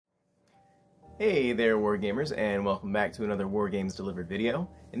Hey there, Wargamers, and welcome back to another Wargames Delivered video.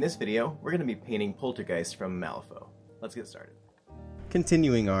 In this video, we're going to be painting Poltergeist from Malifaux. Let's get started.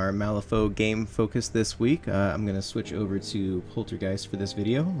 Continuing our Malifaux game focus this week, I'm going to switch over to Poltergeist for this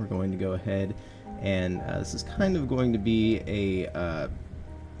video. We're going to go ahead and this is kind of going to be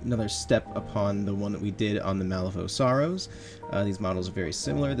another step upon the one that we did on the Malifaux Sorrows. These models are very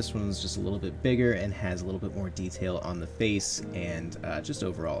similar. This one's just a little bit bigger and has a little bit more detail on the face and just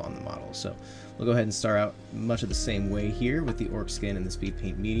overall on the model. So we'll go ahead and start out much of the same way here with the orc skin and the speed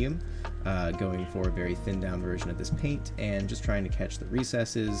paint medium, going for a very thin down version of this paint and just trying to catch the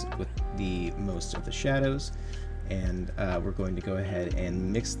recesses with the most of the shadows. And we're going to go ahead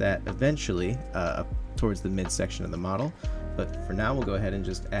and mix that eventually up towards the midsection of the model. But for now, we'll go ahead and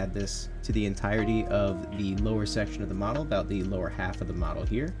just add this to the entirety of the lower section of the model, about the lower half of the model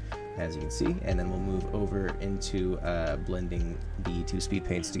here, as you can see. And then we'll move over into blending the two speed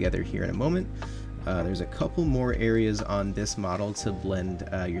paints together here in a moment. There's a couple more areas on this model to blend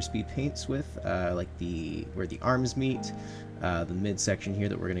your speed paints with, like where the arms meet, the midsection here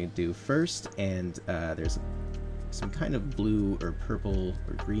that we're going to do first, and there's some kind of blue or purple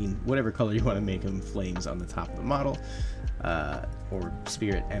or green, whatever color you want to make them, flames on the top of the model, or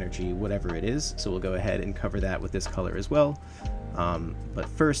spirit energy, whatever it is. So we'll go ahead and cover that with this color as well. But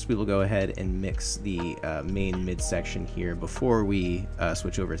first we will go ahead and mix the main midsection here before we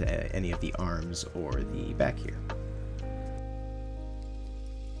switch over to any of the arms or the back here.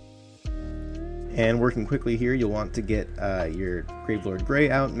 And working quickly here, you'll want to get your Gravelord Gray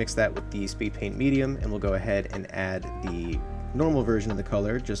out, mix that with the speed paint medium, and we'll go ahead and add the normal version of the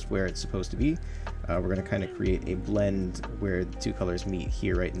color just where it's supposed to be. We're going to kind of create a blend where the two colors meet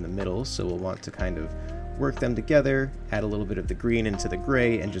here right in the middle, so we'll want to kind of work them together, add a little bit of the green into the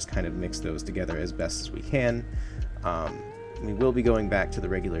gray, and just kind of mix those together as best as we can. We will be going back to the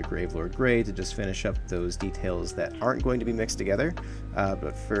regular Gravelord Gray to just finish up those details that aren't going to be mixed together,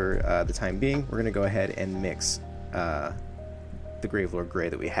 but for the time being, we're going to go ahead and mix the Gravelord Gray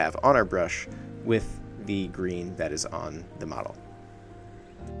that we have on our brush with the green that is on the model.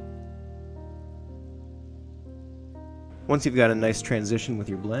 Once you've got a nice transition with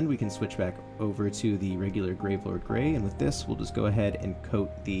your blend, we can switch back over to the regular Gravelord Gray, and with this we'll just go ahead and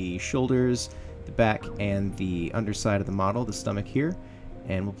coat the shoulders, the back, and the underside of the model, the stomach here,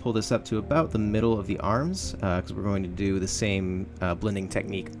 and we'll pull this up to about the middle of the arms because we're going to do the same blending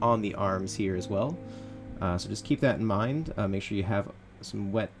technique on the arms here as well. So just keep that in mind. Make sure you have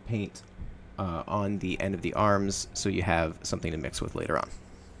some wet paint on the end of the arms so you have something to mix with later on.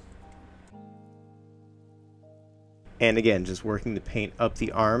 And again, just working the paint up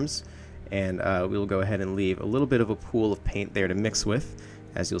the arms, and we'll go ahead and leave a little bit of a pool of paint there to mix with.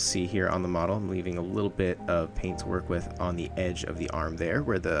 As you'll see here on the model, I'm leaving a little bit of paint to work with on the edge of the arm there,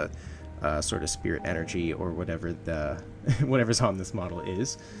 where the sort of spirit energy or whatever whatever's on this model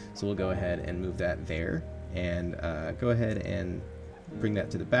is. So we'll go ahead and move that there, and go ahead and bring that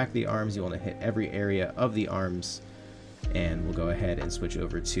to the back of the arms. You want to hit every area of the arms, and we'll go ahead and switch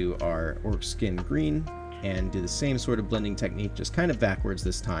over to our orc skin green and do the same sort of blending technique, just kind of backwards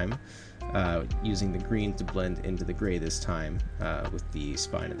this time, using the green to blend into the gray this time, with the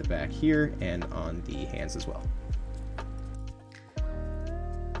spine at the back here and on the hands as well.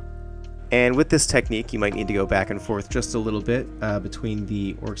 And with this technique, you might need to go back and forth just a little bit between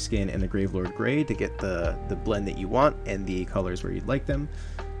the orc skin and the Gravelord Gray to get the blend that you want and the colors where you'd like them.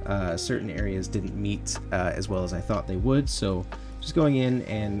 Certain areas didn't meet as well as I thought they would, so just going in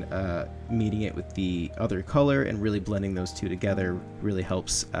and meeting it with the other color and really blending those two together really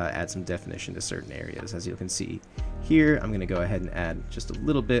helps add some definition to certain areas. As you can see here, I'm going to go ahead and add just a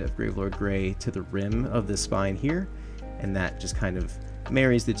little bit of Gravelord Gray to the rim of the spine here, and that just kind of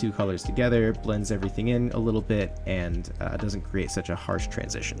marries the two colors together, blends everything in a little bit, and doesn't create such a harsh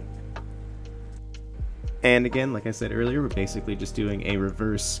transition. And again, like I said earlier, we're basically just doing a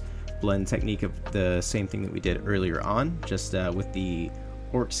reverse blend technique of the same thing that we did earlier on, just with the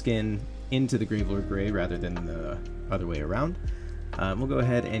orc skin into the Gravelord Gray rather than the other way around. We'll go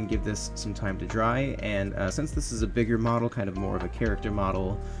ahead and give this some time to dry, and since this is a bigger model, kind of more of a character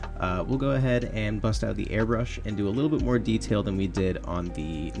model, we'll go ahead and bust out the airbrush and do a little bit more detail than we did on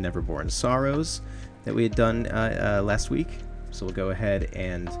the Neverborn Sorrows that we had done last week. So we'll go ahead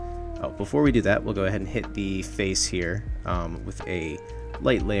and, before we do that, we'll go ahead and hit the face here with a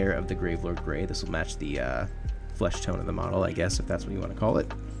light layer of the Gravelord Gray. This will match the flesh tone of the model, I guess, if that's what you want to call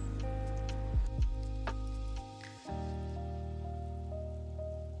it.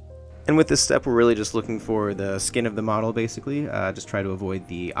 And with this step, we're really just looking for the skin of the model, basically. Just try to avoid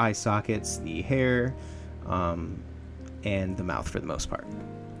the eye sockets, the hair, and the mouth for the most part.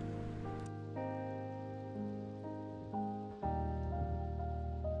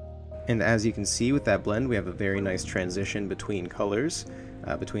 And as you can see with that blend, we have a very nice transition between colors,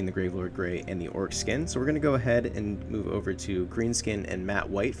 between the Gravelord Gray and the Orc Skin. So we're going to go ahead and move over to Green Skin and Matte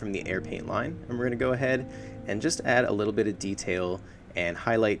White from the Air Paint line. And we're going to go ahead and just add a little bit of detail and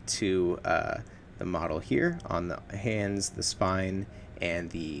highlight to the model here on the hands, the spine, and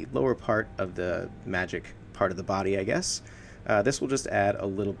the lower part of the magic part of the body, I guess. This will just add a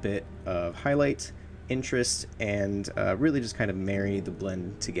little bit of highlight, interest, and really just kind of marry the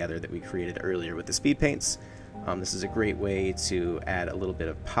blend together that we created earlier with the speed paints. This is a great way to add a little bit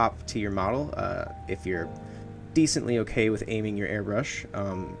of pop to your model. If you're decently okay with aiming your airbrush,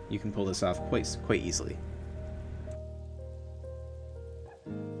 you can pull this off quite easily.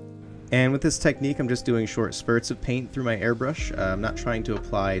 And with this technique, I'm just doing short spurts of paint through my airbrush. I'm not trying to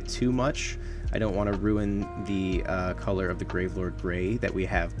apply too much. I don't want to ruin the color of the Gravelord Gray that we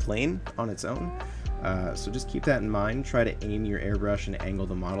have plain on its own. So just keep that in mind. Try to aim your airbrush and angle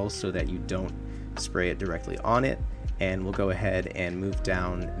the model so that you don't spray it directly on it. And we'll go ahead and move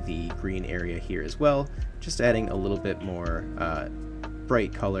down the green area here as well, just adding a little bit more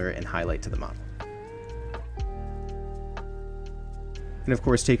bright color and highlight to the model. And of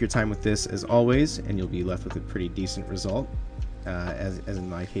course, take your time with this as always, and you'll be left with a pretty decent result. As in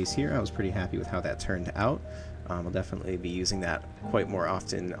my case here, I was pretty happy with how that turned out. I'll definitely be using that quite more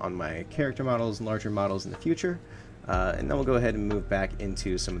often on my character models and larger models in the future. And then we'll go ahead and move back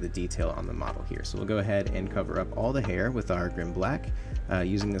into some of the detail on the model here. So we'll go ahead and cover up all the hair with our Grim Black,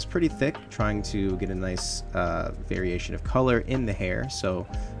 using this pretty thick, trying to get a nice variation of color in the hair. So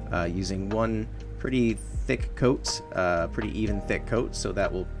using one pretty thick coat, pretty even thick coat, so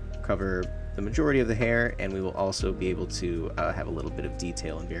that will cover the majority of the hair, and we will also be able to have a little bit of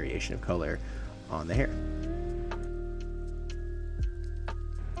detail and variation of color on the hair.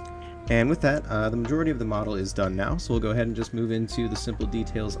 And with that, the majority of the model is done now, so we'll go ahead and just move into the simple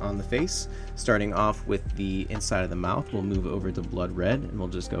details on the face. Starting off with the inside of the mouth, we'll move over to Blood Red, and we'll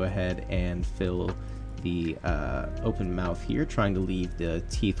just go ahead and fill the open mouth here, trying to leave the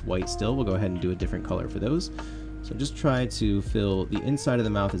teeth white still. We'll go ahead and do a different color for those. So just try to fill the inside of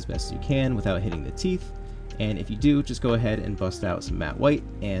the mouth as best as you can without hitting the teeth. And if you do, just go ahead and bust out some matte white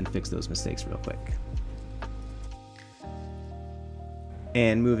and fix those mistakes real quick.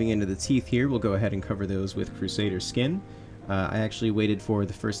 And moving into the teeth here, we'll go ahead and cover those with Crusader Skin. I actually waited for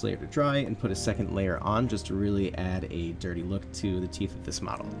the first layer to dry and put a second layer on just to really add a dirty look to the teeth of this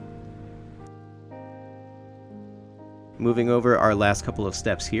model. Moving over our last couple of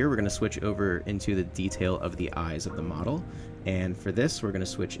steps here, we're going to switch over into the detail of the eyes of the model. And for this, we're going to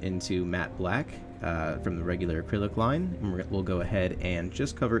switch into matte black from the regular acrylic line. And we'll go ahead and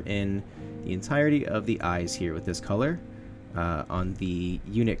just cover in the entirety of the eyes here with this color. On the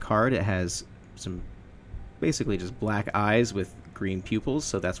unit card, it has some basically just black eyes with green pupils,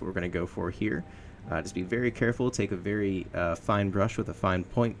 so that's what we're going to go for here. Just be very careful, take a very fine brush with a fine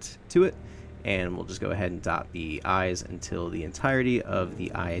point to it, and we'll just go ahead and dot the eyes until the entirety of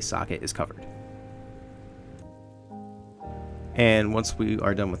the eye socket is covered. And once we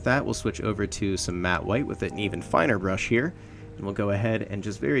are done with that, we'll switch over to some matte white with an even finer brush here, and we'll go ahead and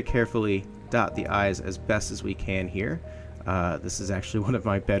just very carefully dot the eyes as best as we can here. This is actually one of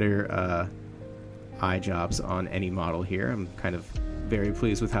my better eye jobs on any model here. I'm kind of very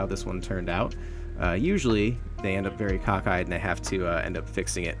pleased with how this one turned out. Usually they end up very cockeyed and I have to end up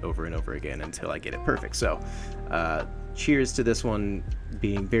fixing it over and over again until I get it perfect. So cheers to this one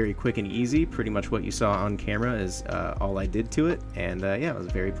being very quick and easy. Pretty much what you saw on camera is all I did to it, and yeah, I was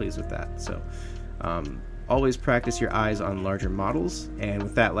very pleased with that. So always practice your eyes on larger models. And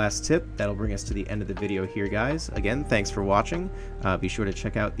with that last tip, that'll bring us to the end of the video here, guys. Again, thanks for watching. Be sure to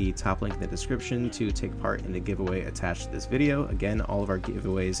check out the top link in the description to take part in the giveaway attached to this video. Again, all of our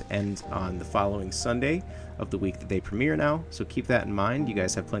giveaways end on the following Sunday of the week that they premiere now, so keep that in mind. You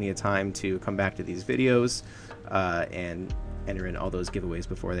guys have plenty of time to come back to these videos and enter in all those giveaways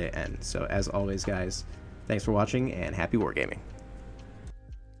before they end. So as always, guys, thanks for watching and happy wargaming.